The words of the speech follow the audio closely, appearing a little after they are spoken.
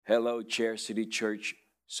Hello, Chair City Church.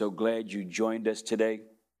 So glad you joined us today.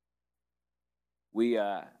 We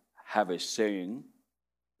have a saying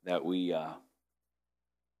that we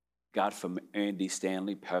got from Andy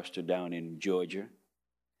Stanley, pastor down in Georgia.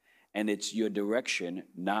 And it's your direction,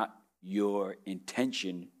 not your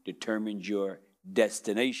intention, determines your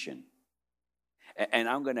destination. And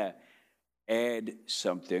I'm going to add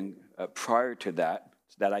something prior to that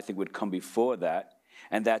I think would come before that.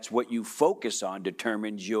 And that's what you focus on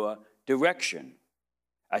determines your direction.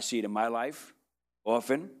 I see it in my life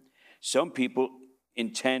often. Some people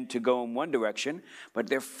intend to go in one direction, but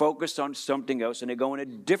they're focused on something else and they go in a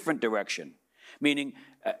different direction, meaning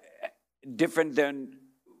different than,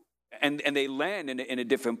 and they land in a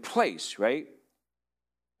different place, right?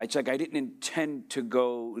 It's like I didn't intend to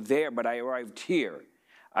go there, but I arrived here.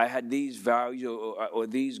 I had these values or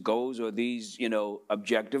these goals or these,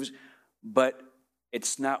 objectives, but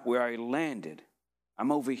it's not where I landed.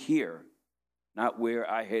 I'm over here, not where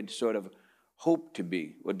I had sort of hoped to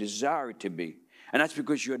be or desired to be. And that's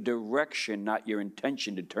because your direction, not your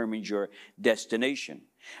intention, determines your destination.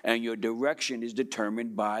 And your direction is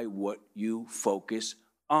determined by what you focus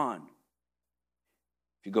on.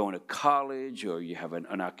 If you're going to college or you have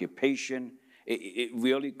an occupation, it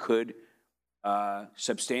really could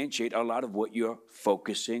substantiate a lot of what you're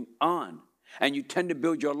focusing on. And you tend to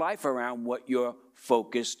build your life around what you're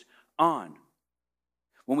focused on.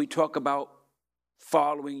 When we talk about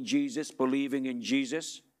following Jesus, believing in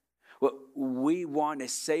Jesus, well, we want to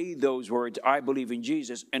say those words, I believe in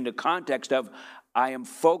Jesus, in the context of I am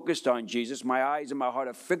focused on Jesus, my eyes and my heart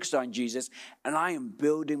are fixed on Jesus, and I am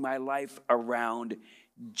building my life around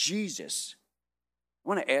Jesus. I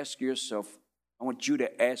want you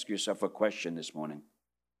to ask yourself a question this morning.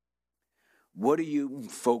 What are you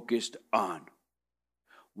focused on?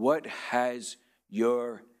 What has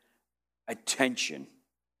your attention?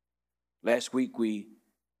 Last week we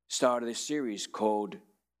started a series called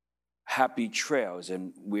Happy Trails,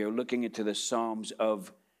 and we're looking into the Psalms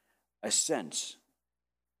of Ascents.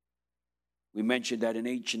 We mentioned that in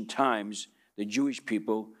ancient times, the Jewish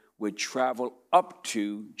people would travel up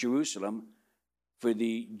to Jerusalem for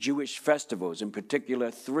the Jewish festivals, in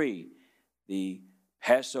particular 3, the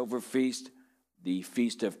Passover feast, the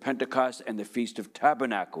Feast of Pentecost, and the Feast of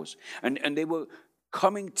Tabernacles. And they were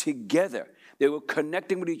coming together. They were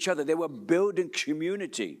connecting with each other. They were building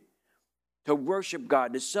community to worship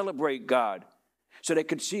God, to celebrate God, so they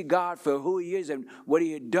could see God for who he is and what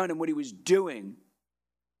he had done and what he was doing.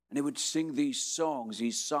 And they would sing these songs,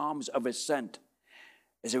 these psalms of ascent,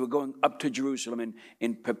 as they were going up to Jerusalem and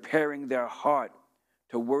in preparing their heart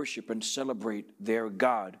to worship and celebrate their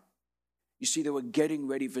God. You see, they were getting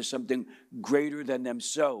ready for something greater than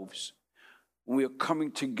themselves. When we are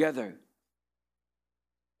coming together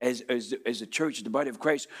as a church, the body of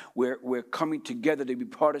Christ, we're coming together to be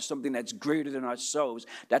part of something that's greater than ourselves.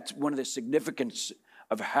 That's one of the significance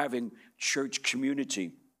of having church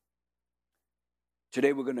community.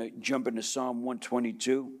 Today we're going to jump into Psalm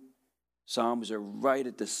 122. Psalms are right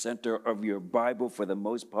at the center of your Bible for the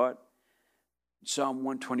most part. Psalm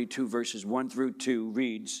 122 verses 1 through 2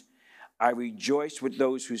 reads, I rejoiced with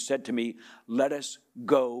those who said to me, let us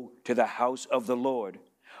go to the house of the Lord.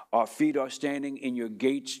 Our feet are standing in your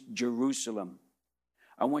gates, Jerusalem.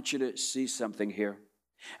 I want you to see something here,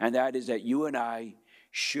 and that is that you and I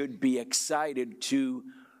should be excited to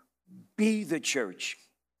be the church.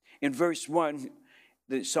 In verse 1,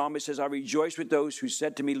 the psalmist says, I rejoice with those who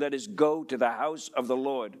said to me, let us go to the house of the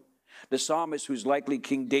Lord. The psalmist, who's likely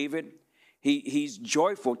King David, he's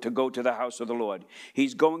joyful to go to the house of the Lord.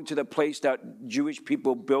 He's going to the place that Jewish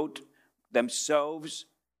people built themselves,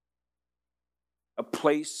 a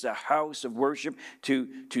place, a house of worship,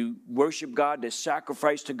 to worship God, to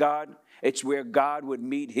sacrifice to God. It's where God would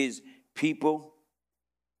meet his people.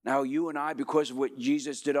 Now, you and I, because of what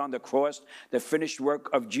Jesus did on the cross, the finished work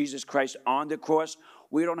of Jesus Christ on the cross,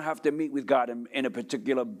 we don't have to meet with God in a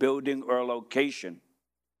particular building or location.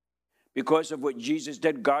 Because of what Jesus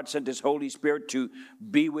did, God sent his Holy Spirit to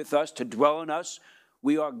be with us, to dwell in us.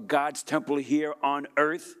 We are God's temple here on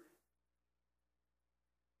earth.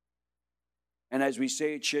 And as we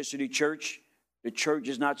say at Chair City Church, the church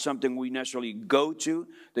is not something we necessarily go to.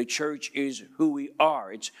 The church is who we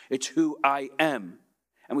are. It's who I am.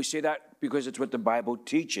 And we say that because it's what the Bible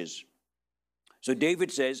teaches. So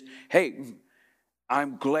David says, hey,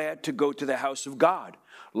 I'm glad to go to the house of God.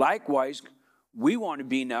 Likewise, we want to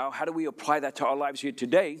be now, how do we apply that to our lives here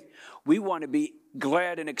today? We want to be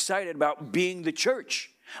glad and excited about being the church.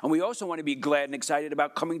 And we also want to be glad and excited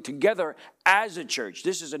about coming together as a church.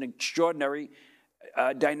 This is an extraordinary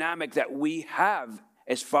dynamic that we have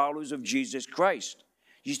as followers of Jesus Christ.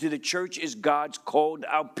 You see, the church is God's called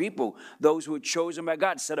out people, those who are chosen by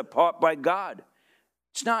God, set apart by God.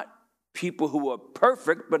 It's not people who are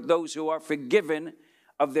perfect, but those who are forgiven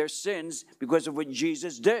of their sins because of what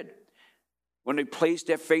Jesus did. When they place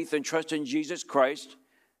their faith and trust in Jesus Christ,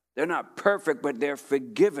 they're not perfect, but they're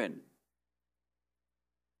forgiven.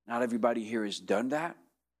 Not everybody here has done that.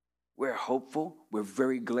 We're hopeful. We're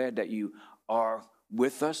very glad that you are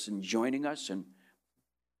with us and joining us and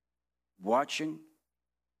watching.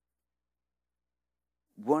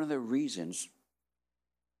 One of the reasons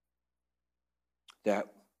that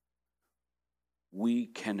we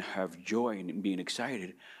can have joy in being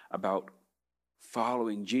excited about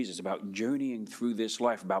following Jesus, about journeying through this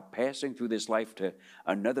life, about passing through this life to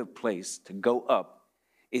another place, to go up,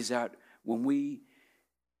 is that when we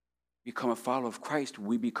become a follower of Christ,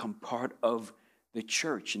 we become part of the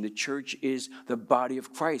church. And the church is the body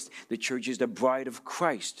of Christ. The church is the bride of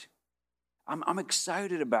Christ. I'm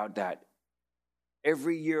excited about that.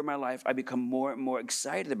 Every year of my life, I become more and more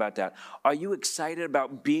excited about that. Are you excited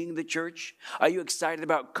about being the church? Are you excited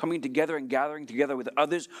about coming together and gathering together with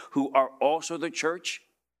others who are also the church?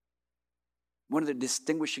 One of the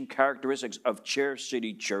distinguishing characteristics of Chair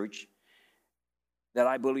City Church that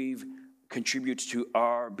I believe contributes to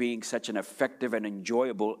our being such an effective and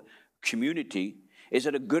enjoyable community is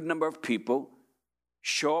that a good number of people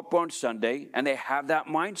show up on Sunday and they have that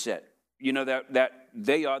mindset, that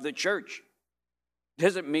they are the church.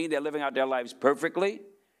 Doesn't mean they're living out their lives perfectly.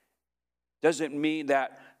 Doesn't mean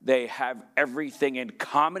that they have everything in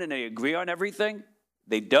common and they agree on everything.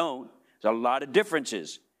 They don't. There's a lot of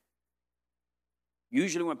differences.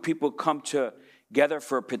 Usually when people come together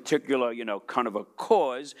for a particular, kind of a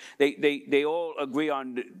cause, they all agree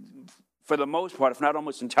on, for the most part, if not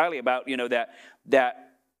almost entirely, about,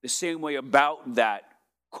 that the same way about that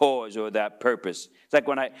cause or that purpose. It's like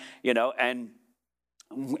when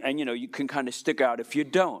you can kind of stick out if you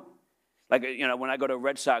don't. Like, when I go to a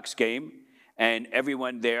Red Sox game and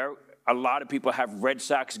everyone there, a lot of people have Red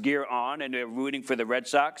Sox gear on and they're rooting for the Red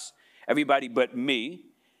Sox, everybody but me.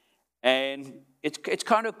 And it's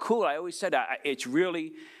kind of cool. I always said it's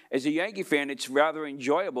really, as a Yankee fan, it's rather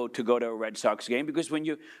enjoyable to go to a Red Sox game because when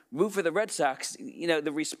you root for the Red Sox,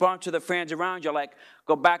 the response to the fans around you, like,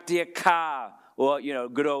 go back to your car, or,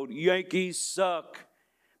 good old Yankees suck.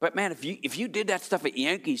 But man, if you did that stuff at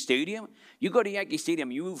Yankee Stadium, you go to Yankee Stadium,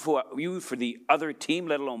 you root for the other team,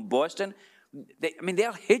 let alone Boston,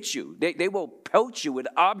 they'll hit you. They will pelt you with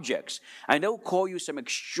objects. And they'll call you some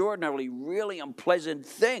extraordinarily, really unpleasant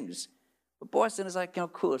things. But Boston is like,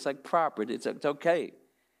 cool. It's like proper. It's okay.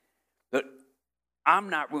 But I'm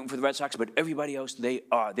not rooting for the Red Sox, but everybody else, they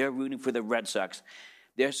are. They're rooting for the Red Sox.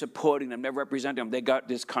 They're supporting them. They're representing them. They got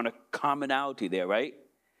this kind of commonality there, right?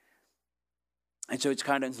 And so it's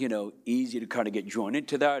kind of, easy to kind of get drawn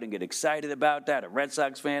into that and get excited about that. A Red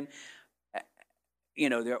Sox fan,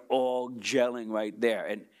 they're all gelling right there.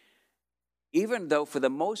 And even though for the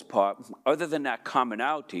most part, other than that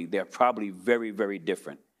commonality, they're probably very, very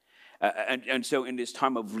different. And so in this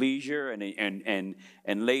time of leisure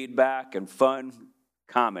and laid back and fun,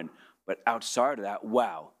 common. But outside of that,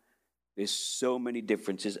 wow, there's so many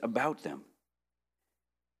differences about them.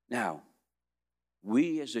 Now,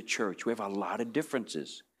 we as a church, we have a lot of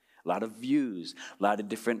differences, a lot of views, a lot of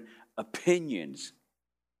different opinions.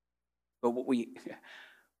 But what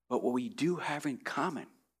we do have in common,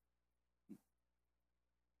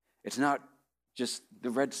 it's not just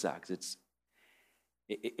the Red Sox. It's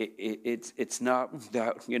not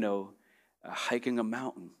that, hiking a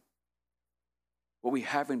mountain. What we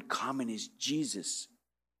have in common is Jesus.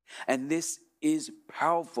 And this is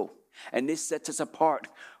powerful. And this sets us apart.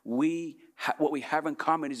 What we have in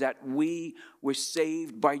common is that we were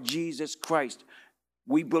saved by Jesus Christ.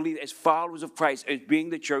 We believe as followers of Christ, as being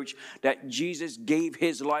the church, that Jesus gave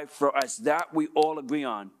his life for us. That we all agree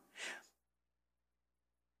on.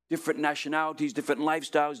 Different nationalities, different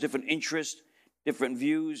lifestyles, different interests, different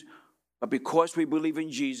views. But because we believe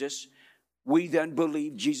in Jesus, we then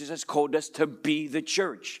believe Jesus has called us to be the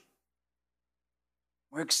church.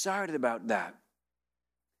 We're excited about that.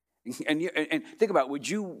 And think about it, would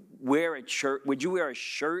you wear a shirt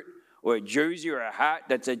or a jersey or a hat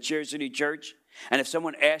that's at Chair City Church? And if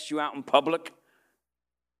someone asked you out in public,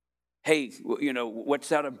 hey, what's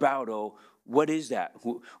that about? Or what is that?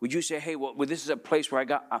 Would you say, hey, well, this is a place where I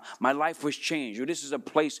got, my life was changed, or this is a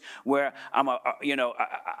place where I'm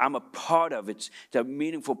a part of, it's a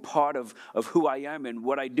meaningful part of who I am and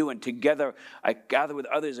what I do, and together I gather with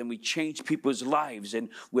others and we change people's lives, and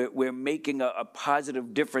we're making a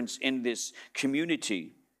positive difference in this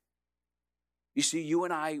community. You see, you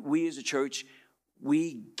and I, we as a church,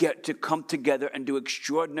 we get to come together and do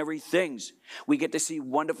extraordinary things. We get to see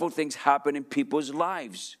wonderful things happen in people's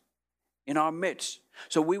lives, in our midst.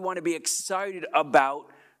 So we want to be excited about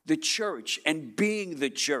the church and being the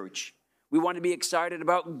church. We want to be excited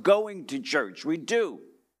about going to church. We do.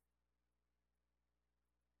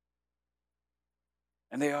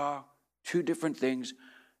 And they are two different things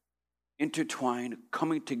intertwined,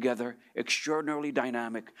 coming together, extraordinarily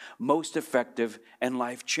dynamic, most effective, and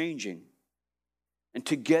life-changing. And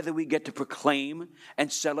together we get to proclaim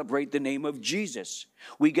and celebrate the name of Jesus.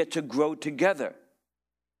 We get to grow together.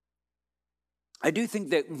 I do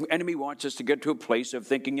think that the enemy wants us to get to a place of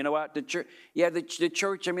thinking, you know what, the church, the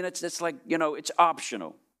church, I mean, it's like, it's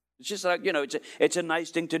optional. It's just like, it's a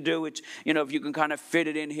nice thing to do. It's, if you can kind of fit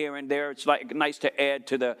it in here and there, it's like nice to add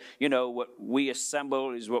to the, what we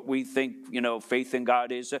assemble is what we think, faith in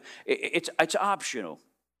God is. It's optional.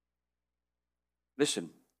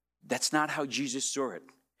 Listen, that's not how Jesus saw it.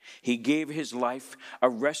 He gave his life a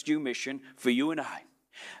rescue mission for you and I,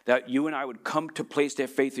 that you and I would come to place their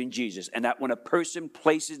faith in Jesus, and that when a person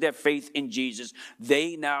places their faith in Jesus,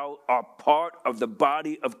 they now are part of the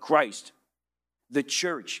body of Christ. The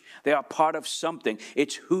church, they are part of something.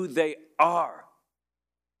 It's who they are.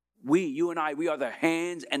 You and I, we are the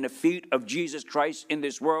hands and the feet of Jesus Christ in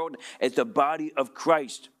this world as the body of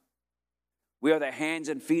Christ. We are the hands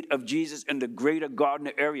and feet of Jesus in the greater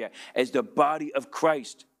Gardner area as the body of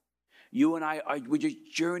Christ. You and I, we're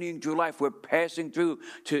just journeying through life. We're passing through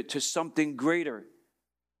to something greater.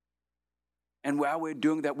 And while we're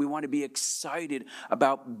doing that, we want to be excited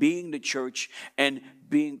about being the church and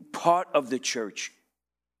being part of the church.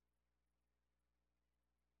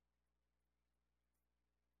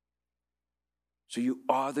 So you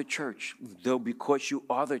are the church. Though because you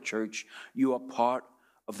are the church, you are part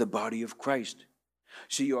of the body of Christ.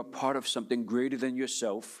 So you are part of something greater than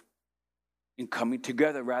yourself in coming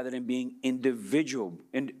together rather than being individual,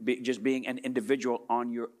 just being an individual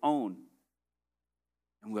on your own.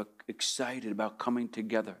 And we're excited about coming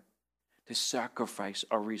together to sacrifice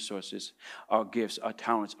our resources, our gifts, our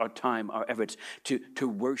talents, our time, our efforts, to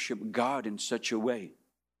worship God in such a way.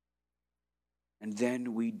 And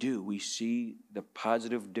then we see the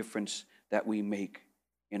positive difference that we make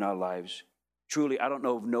in our lives. Truly, I don't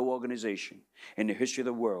know of no organization in the history of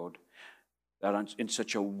the world that in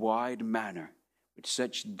such a wide manner, with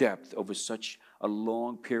such depth, over such a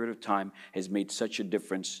long period of time, has made such a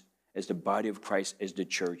difference as the body of Christ, as the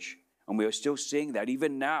church. And we are still seeing that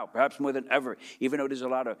even now, perhaps more than ever, even though there's a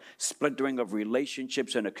lot of splintering of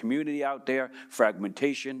relationships in a community out there,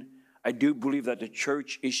 fragmentation. I do believe that the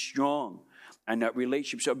church is strong and that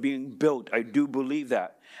relationships are being built. I do believe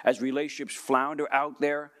that. As relationships flounder out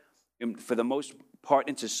there, for the most part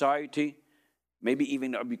in society, maybe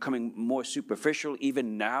even are becoming more superficial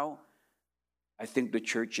even now, I think the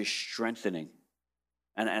church is strengthening.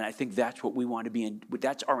 And I think that's what we want to be in.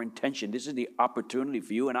 That's our intention. This is the opportunity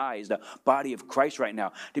for you and I as the body of Christ right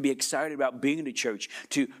now to be excited about being in the church,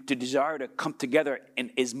 to desire to come together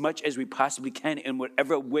in as much as we possibly can in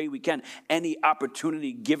whatever way we can. Any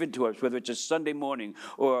opportunity given to us, whether it's a Sunday morning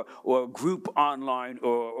or a group online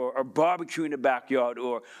or a barbecue in the backyard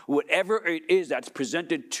or whatever it is that's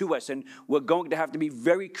presented to us. And we're going to have to be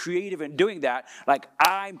very creative in doing that. Like,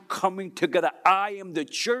 I'm coming together. I am the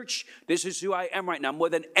church. This is who I am right now. More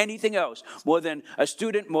than anything else, more than a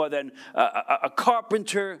student, more than a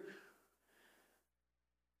carpenter,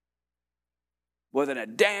 more than a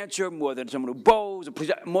dancer, more than someone who bows,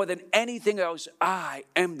 more than anything else, I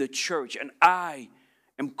am the church, and I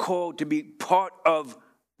am called to be part of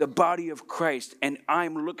the body of Christ, and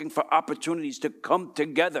I'm looking for opportunities to come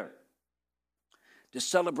together, to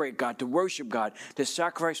celebrate God, to worship God, to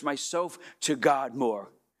sacrifice myself to God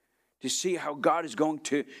more, to see how God is going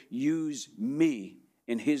to use me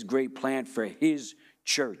in his great plan for his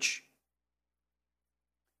church.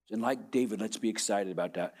 And like David, let's be excited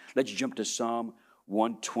about that. Let's jump to Psalm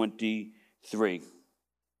 123.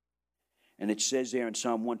 And it says there in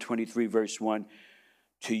Psalm 123, verse 1,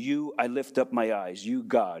 "To you I lift up my eyes, you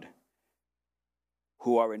God,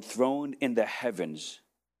 who are enthroned in the heavens.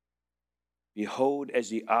 Behold, as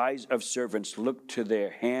the eyes of servants look to the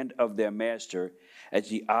hand of their master, as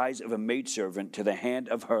the eyes of a maidservant to the hand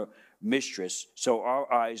of her mistress, so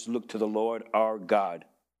our eyes look to the Lord our God."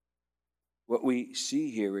 What we see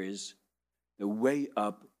here is the way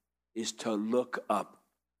up is to look up.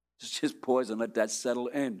 Just pause and let that settle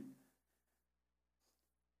in.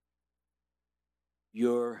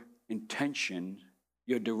 Your intention,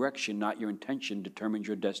 your direction, not your intention, determines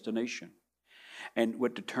your destination. And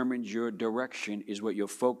what determines your direction is what you're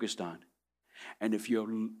focused on. And if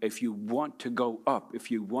you want to go up,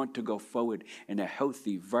 if you want to go forward in a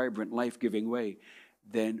healthy, vibrant, life-giving way,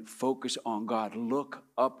 then focus on God. Look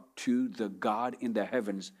up to the God in the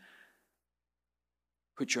heavens.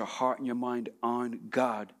 Put your heart and your mind on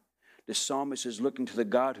God. The psalmist is looking to the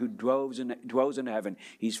God who dwells in heaven.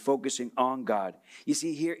 He's focusing on God. You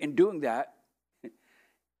see, here in doing that,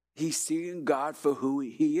 he's seeing God for who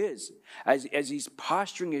he is. As he's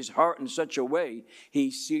posturing his heart in such a way,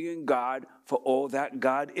 he's seeing God for all that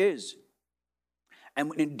God is.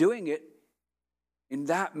 And in doing it in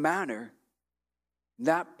that manner,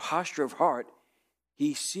 that posture of heart,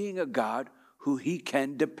 he's seeing a God who he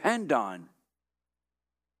can depend on.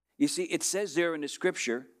 You see, it says there in the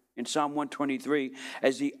scripture, in Psalm 123,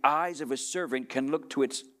 as the eyes of a servant can look to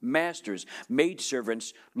its masters,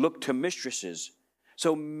 maidservants look to mistresses.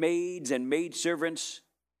 So maids and maidservants,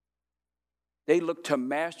 they look to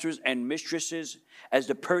masters and mistresses as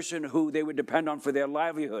the person who they would depend on for their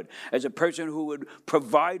livelihood, as a person who would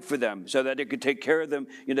provide for them so that they could take care of them,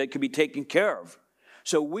 they could be taken care of.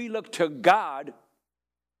 So we look to God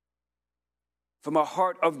from a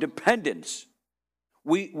heart of dependence.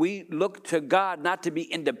 We look to God not to be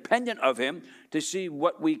independent of him, to see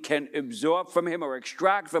what we can absorb from him or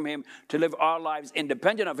extract from him to live our lives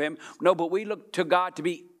independent of him. No, but we look to God to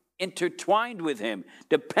be intertwined with him,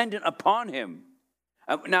 dependent upon him.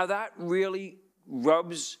 Now that really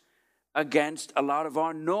rubs against a lot of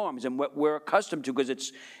our norms and what we're accustomed to, because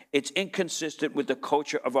it's inconsistent with the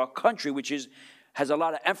culture of our country, which has a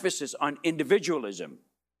lot of emphasis on individualism.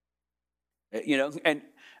 And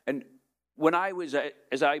when I was,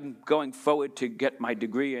 as I'm going forward to get my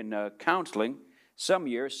degree in counseling,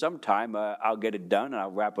 sometime I'll get it done and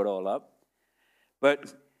I'll wrap it all up.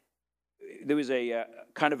 But there was a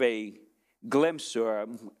kind of a glimpse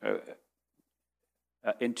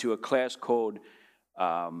into a class called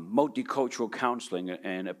multicultural counseling,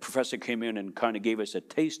 and a professor came in and kind of gave us a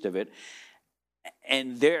taste of it.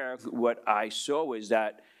 And there, what I saw was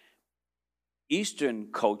that Eastern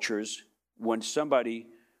cultures, when somebody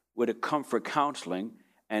would have come for counseling,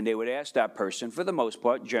 and they would ask that person, for the most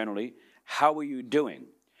part, generally, how are you doing?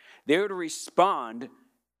 They would respond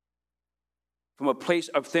from a place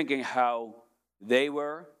of thinking how they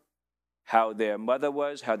were, how their mother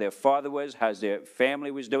was, how their father was, how their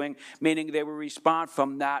family was doing, meaning they would respond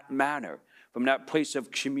from that manner, from that place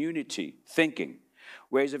of community thinking.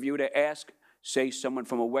 Whereas if you were to ask, say, someone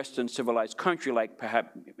from a Western civilized country, like perhaps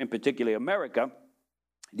in particular America,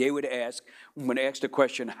 they would ask, when asked the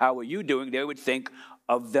question, how are you doing, they would think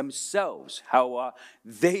of themselves. How are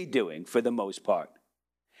they doing for the most part?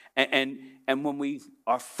 And when we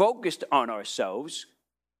are focused on ourselves,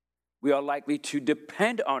 we are likely to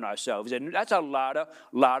depend on ourselves. And that's a lot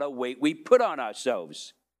of weight we put on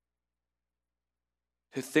ourselves.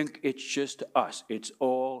 To think it's just us. It's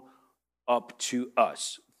all up to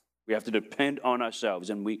us. We have to depend on ourselves,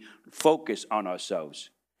 and we focus on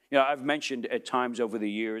ourselves. I've mentioned at times over the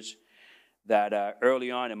years that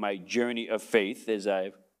early on in my journey of faith, as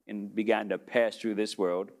I began to pass through this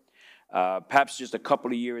world, perhaps just a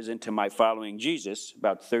couple of years into my following Jesus,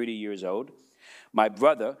 about 30 years old, my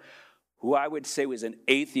brother, who I would say was an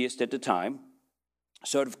atheist at the time,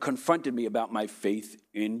 sort of confronted me about my faith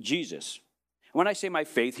in Jesus. When I say my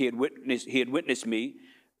faith, he had witnessed me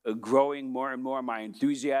growing more and more my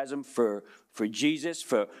enthusiasm for Jesus,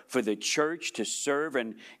 for the church, to serve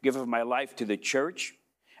and give of my life to the church.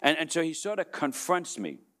 And so he sort of confronts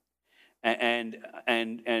me and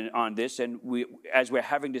on this, and as we're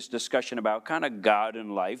having this discussion about kind of God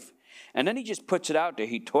and life, and then he just puts it out there.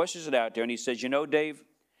 He tosses it out there, and he says, Dave,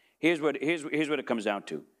 here's what it comes down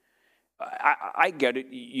to. I get it.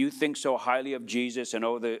 You think so highly of Jesus and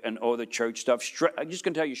all the church stuff. I'm just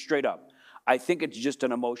going to tell you straight up. I think it's just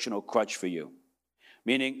an emotional crutch for you.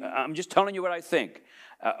 Meaning, I'm just telling you what I think.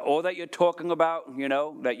 All that you're talking about,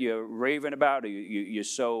 that you're raving about, or you're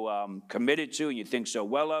so committed to, and you think so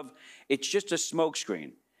well of, it's just a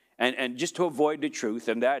smokescreen. And just to avoid the truth,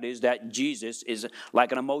 and that is that Jesus is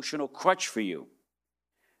like an emotional crutch for you.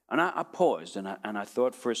 And I paused, and I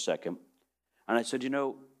thought for a second, and I said,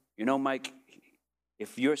 Mike,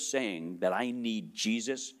 if you're saying that I need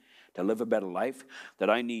Jesus to live a better life, that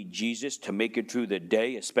I need Jesus to make it through the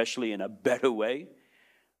day, especially in a better way,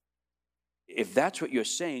 if that's what you're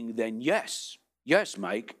saying, then yes,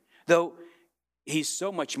 Mike. Though he's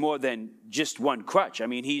so much more than just one crutch. I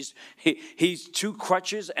mean, he's two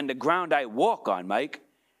crutches and the ground I walk on, Mike.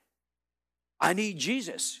 I need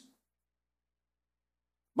Jesus.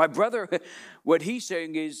 My brother, what he's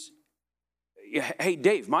saying is, hey,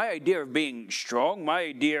 Dave, my idea of being strong, my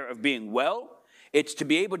idea of being well, it's to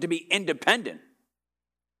be able to be independent,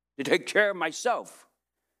 to take care of myself.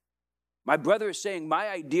 My brother is saying my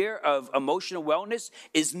idea of emotional wellness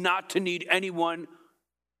is not to need anyone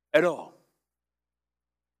at all.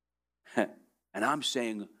 And I'm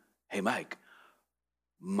saying, hey, Mike,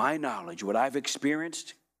 my knowledge, what I've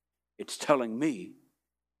experienced, it's telling me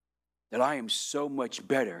that I am so much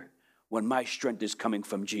better when my strength is coming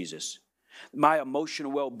from Jesus. My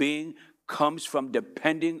emotional well-being comes from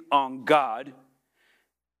depending on God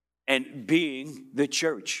and being the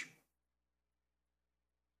church.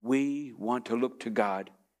 We want to look to God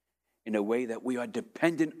in a way that we are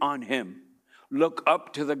dependent on Him. Look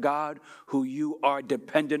up to the God who you are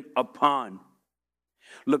dependent upon.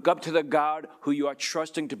 Look up to the God who you are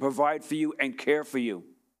trusting to provide for you and care for you.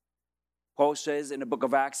 Paul says in the book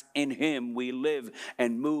of Acts, in Him we live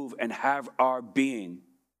and move and have our being.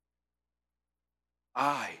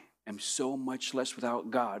 I am so much less without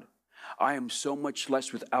God. I am so much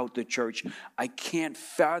less without the church. I can't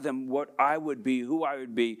fathom what I would be, who I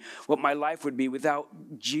would be, what my life would be without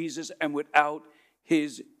Jesus and without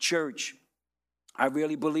His church. I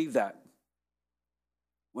really believe that.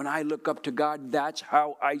 When I look up to God, that's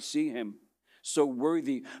how I see Him. So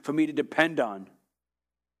worthy for me to depend on.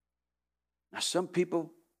 Now, some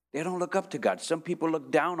people, they don't look up to God. Some people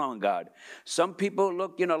look down on God. Some people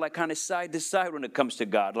look, like kind of side to side when it comes to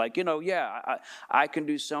God. Like, I can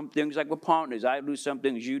do some things like we're partners. I do some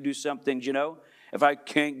things, you do some things, If I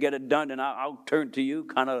can't get it done, then I'll turn to you,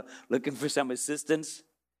 kind of looking for some assistance.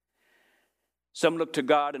 Some look to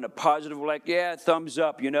God in a positive, like, yeah, thumbs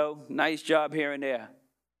up, nice job here and there.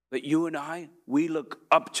 But you and I, we look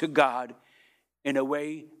up to God in a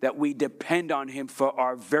way that we depend on Him for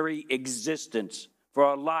our very existence, for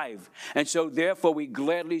our life. And so therefore we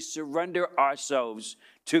gladly surrender ourselves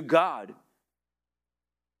to God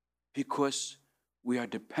because we are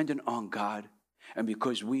dependent on God and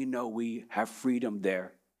because we know we have freedom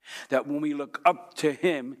there. That when we look up to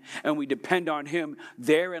Him and we depend on Him,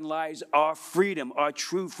 therein lies our freedom, our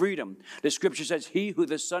true freedom. The scripture says, he who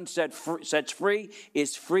the Son sets free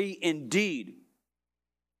is free indeed.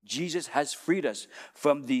 Jesus has freed us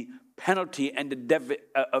from the penalty and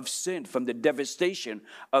of sin, from the devastation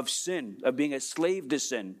of sin, of being a slave to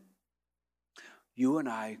sin. You and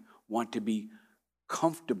I want to be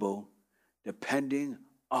comfortable depending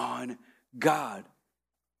on God.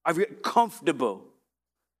 I get comfortable,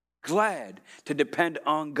 glad to depend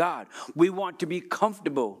on God. We want to be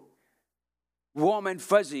comfortable, warm and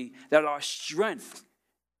fuzzy, that our strength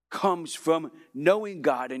comes from knowing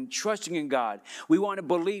God and trusting in God. We want to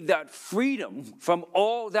believe that freedom from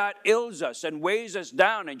all that ails us and weighs us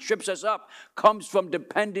down and trips us up comes from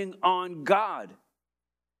depending on God.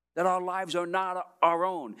 That our lives are not our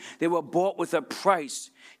own. They were bought with a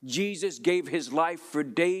price. Jesus gave His life for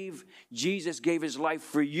Dave. Jesus gave His life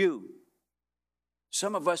for you.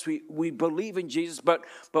 Some of us, we believe in Jesus, but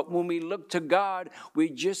when we look to God, we're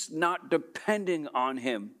just not depending on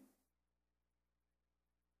Him.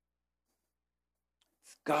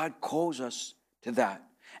 God calls us to that.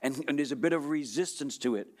 And there's a bit of resistance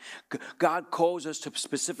to it. God calls us to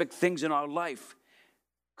specific things in our life.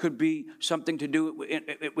 Could be something to do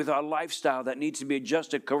with our lifestyle that needs to be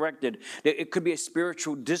adjusted, corrected. It could be a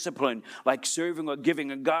spiritual discipline like serving or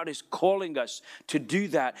giving, and God is calling us to do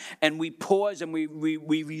that. And we pause and we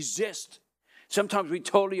resist. Sometimes we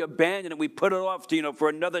totally abandon it. We put it off to, for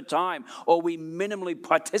another time, or we minimally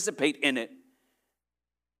participate in it.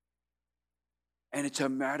 And it's a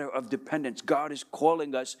matter of dependence. God is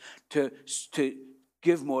calling us to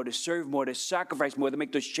give more, to serve more, to sacrifice more, to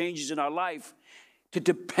make those changes in our life, to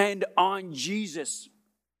depend on Jesus.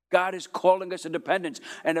 God is calling us to dependence.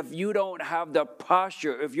 And if you don't have the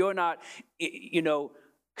posture, if you're not,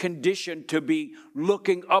 conditioned to be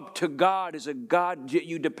looking up to God as a God that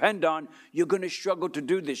you depend on, you're going to struggle to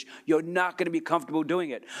do this. You're not going to be comfortable doing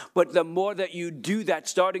it. But the more that you do that,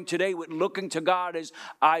 starting today with looking to God, as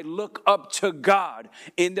I look up to God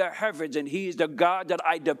in the heavens, and He is the God that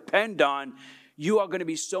I depend on, you are going to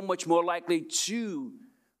be so much more likely to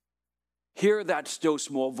hear that still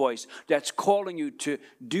small voice that's calling you to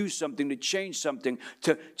do something, to change something,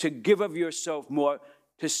 to give of yourself more,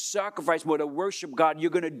 to sacrifice more, to worship God.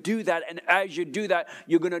 You're going to do that, and as you do that,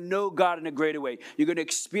 you're going to know God in a greater way. You're going to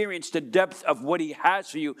experience the depth of what He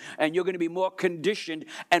has for you, and you're going to be more conditioned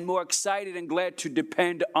and more excited and glad to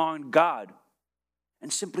depend on God,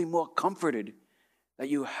 and simply more comforted that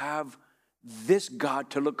you have this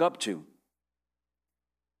God to look up to.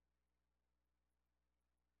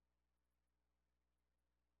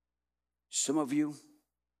 Some of you,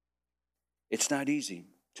 it's not easy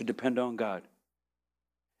to depend on God.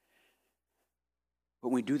 But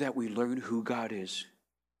when we do that, we learn who God is.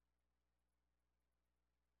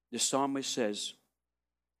 The psalmist says,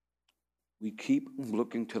 we keep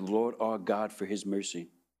looking to the Lord our God for his mercy.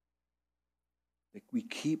 We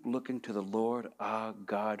keep looking to the Lord our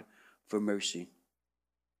God for mercy.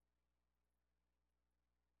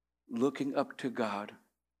 Looking up to God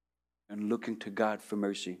and looking to God for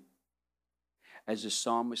mercy. As the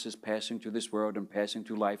psalmist is passing through this world and passing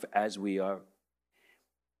through life as we are,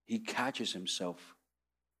 he catches himself.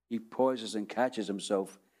 He pauses and catches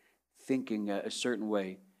himself thinking a certain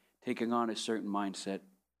way, taking on a certain mindset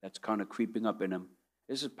that's kind of creeping up in him.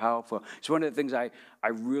 This is powerful. It's one of the things I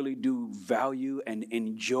really do value and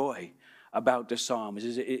enjoy about the Psalms.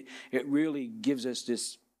 Is it really gives us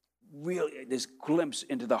this glimpse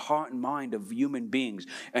into the heart and mind of human beings,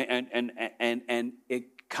 and it,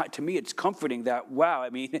 to me, it's comforting that, wow, I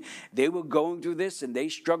mean, they were going through this and they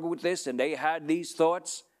struggled with this and they had these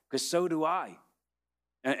thoughts, because so do I.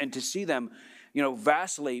 And to see them,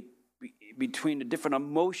 vacillate between the different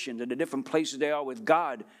emotions and the different places they are with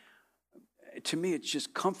God, to me, it's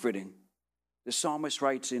just comforting. The psalmist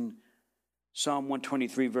writes in Psalm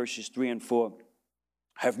 123, verses 3 and 4,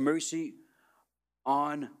 have mercy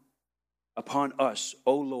upon us,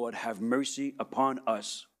 O Lord, have mercy upon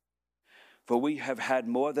us. For we have had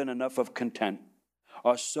more than enough of content.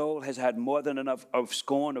 Our soul has had more than enough of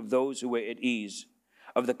scorn of those who are at ease,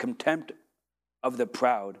 of the contempt of the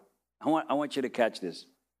proud. I want you to catch this.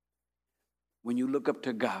 When you look up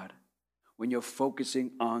to God, when you're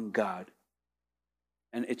focusing on God,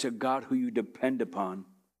 and it's a God who you depend upon,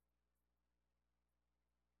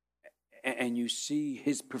 and you see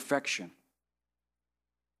his perfection,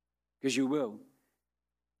 because you will,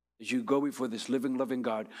 as you go before this living, loving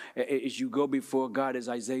God, as you go before God, as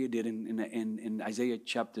Isaiah did in Isaiah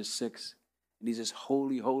chapter 6, and he's this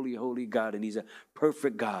holy, holy, holy God, and he's a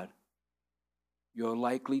perfect God, you're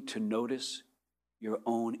likely to notice your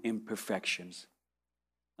own imperfections.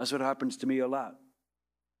 That's what happens to me a lot,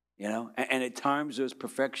 and at times those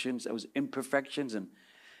perfections, those imperfections, and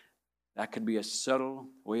that could be a subtle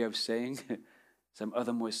way of saying some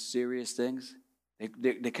other more serious things.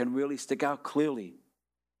 They can really stick out clearly.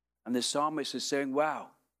 And the psalmist is saying, wow,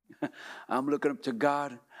 I'm looking up to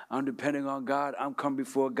God. I'm depending on God. I'm coming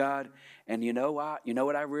before God. And you know what? You know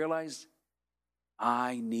what I realized?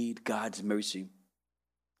 I need God's mercy.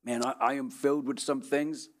 Man, I am filled with some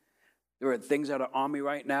things. There are things that are on me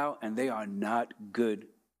right now, and they are not good.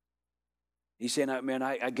 He's saying, man,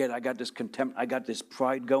 I got this contempt. I got this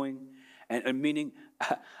pride going. And meaning,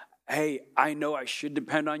 hey, I know I should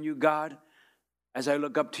depend on you, God, as I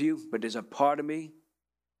look up to you, but there's a part of me,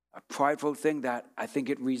 a prideful thing, that I think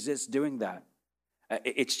it resists doing that.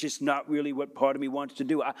 It's just not really what part of me wants to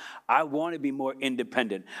do. I want to be more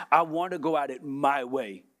independent. I want to go at it my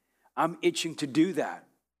way. I'm itching to do that.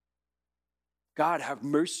 God, have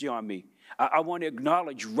mercy on me. I want to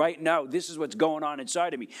acknowledge right now, this is what's going on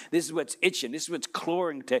inside of me. This is what's itching. This is what's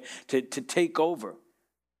clawing to take over.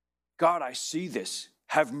 God, I see this.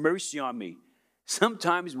 Have mercy on me.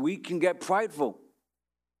 Sometimes we can get prideful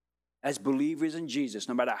as believers in Jesus,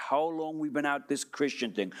 no matter how long we've been out this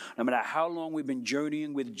Christian thing, no matter how long we've been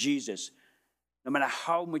journeying with Jesus, no matter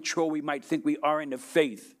how mature we might think we are in the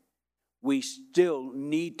faith, we still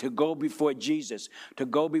need to go before Jesus, to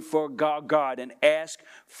go before God and ask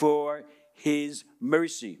for his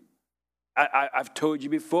mercy. I've told you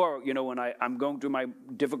before, when I'm going through my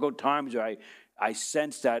difficult times, or I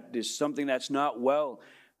sense that there's something that's not well,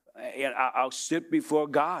 and I'll sit before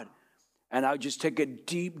God, and I'll just take a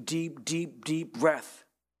deep, deep, deep, deep breath.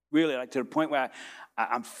 Really, like to the point where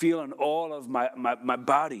I'm feeling all of my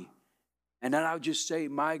body. And then I'll just say,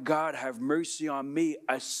 my God, have mercy on me,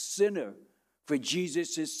 a sinner, for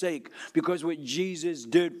Jesus' sake. Because what Jesus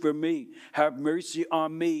did for me, have mercy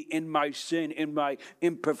on me in my sin, in my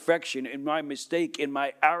imperfection, in my mistake, in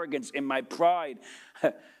my arrogance, in my pride.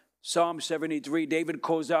 Psalm 73, David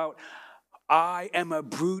calls out, I am a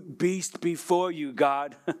brute beast before you,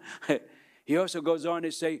 God. He also goes on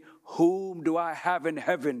to say, whom do I have in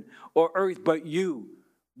heaven or earth but you?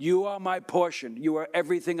 You are my portion. You are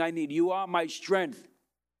everything I need. You are my strength.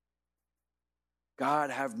 God,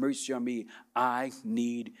 have mercy on me. I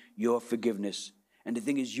need your forgiveness. And the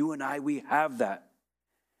thing is, you and I, we have that.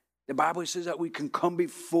 The Bible says that we can come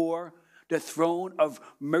before the throne of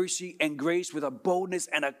mercy and grace with a boldness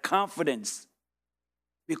and a confidence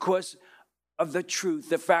because of the truth,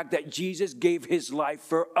 the fact that Jesus gave his life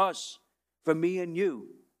for us, for me and you.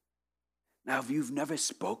 Now, if you've never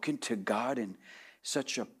spoken to God in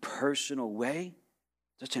such a personal way,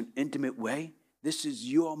 such an intimate way, this is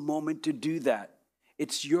your moment to do that.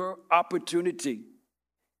 It's your opportunity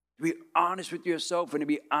to be honest with yourself and to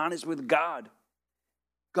be honest with God.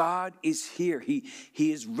 God is here.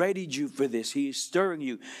 He has readied you for this. He is stirring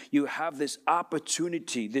you. You have this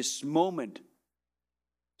opportunity, this moment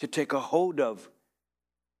to take a hold of.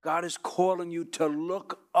 God is calling you to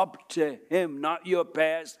look up to him, not your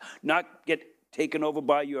past, not get taken over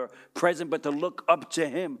by your present, but to look up to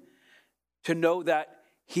him, to know that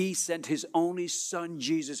he sent his only son,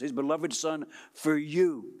 Jesus, his beloved son, for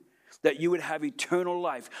you, that you would have eternal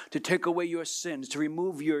life, to take away your sins, to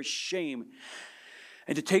remove your shame,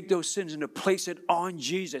 and to take those sins and to place it on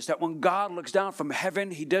Jesus, that when God looks down from heaven,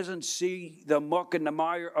 he doesn't see the muck and the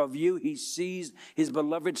mire of you. He sees his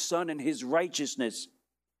beloved son and his righteousness.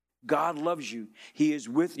 God loves you. He is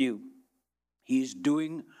with you. He is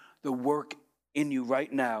doing the work in you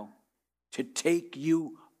right now to take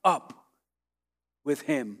you up with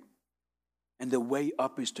him. And the way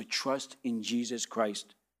up is to trust in Jesus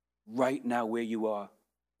Christ right now where you are.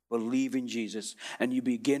 Believe in Jesus. And you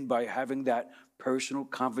begin by having that personal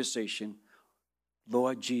conversation.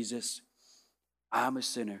 Lord Jesus, I'm a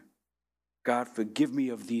sinner. God, forgive me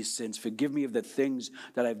of these sins. Forgive me of the things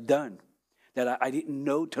that I've done, that I didn't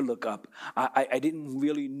know to look up. I didn't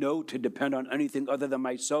really know to depend on anything other than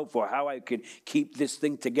myself or how I could keep this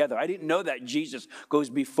thing together. I didn't know that Jesus goes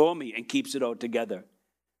before me and keeps it all together.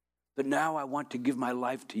 But now I want to give my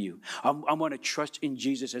life to you. I want to trust in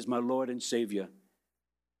Jesus as my Lord and Savior.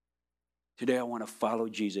 Today I want to follow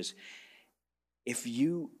Jesus. If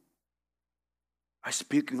you are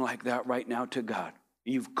speaking like that right now to God,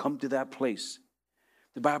 you've come to that place.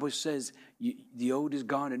 The Bible says the old is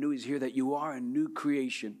gone, the new is here, that you are a new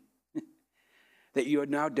creation, that you are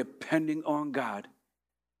now depending on God.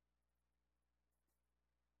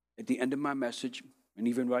 At the end of my message, and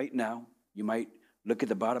even right now, you might look at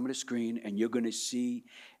the bottom of the screen and you're going to see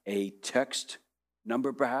a text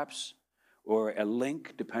number perhaps, or a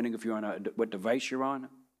link, depending if you're on what device you're on.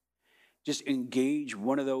 Just engage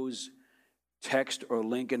one of those text or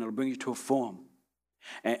link and it'll bring you to a form.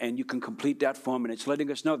 And you can complete that form, and it's letting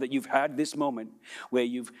us know that you've had this moment where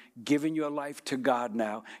you've given your life to God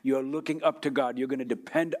now. You're looking up to God. You're going to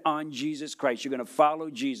depend on Jesus Christ. You're going to follow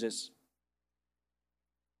Jesus.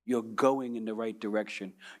 You're going in the right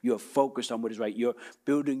direction. You're focused on what is right. You're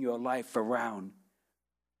building your life around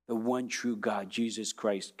the one true God, Jesus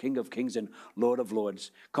Christ, King of Kings and Lord of Lords.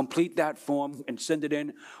 Complete that form and send it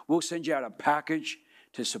in. We'll send you out a package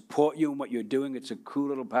to support you in what you're doing. It's a cool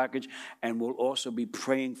little package, and we'll also be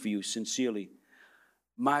praying for you sincerely.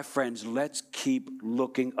 My friends, let's keep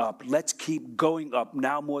looking up. Let's keep going up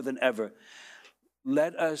now more than ever.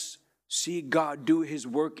 Let us see God do his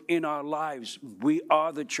work in our lives. We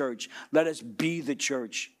are the church. Let us be the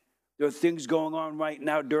church. There are things going on right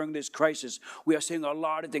now during this crisis. We are seeing a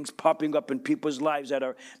lot of things popping up in people's lives that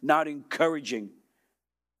are not encouraging.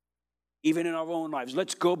 Even in our own lives,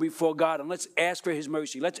 let's go before God and let's ask for his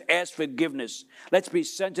mercy. Let's ask forgiveness. Let's be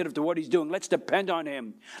sensitive to what he's doing. Let's depend on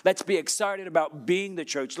him. Let's be excited about being the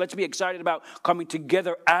church. Let's be excited about coming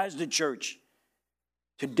together as the church.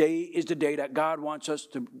 Today is the day that God wants us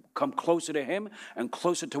to come closer to him and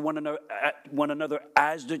closer to one another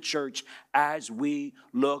as the church, as we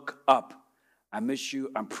look up. I miss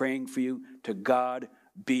you. I'm praying for you. To God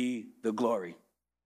be the glory.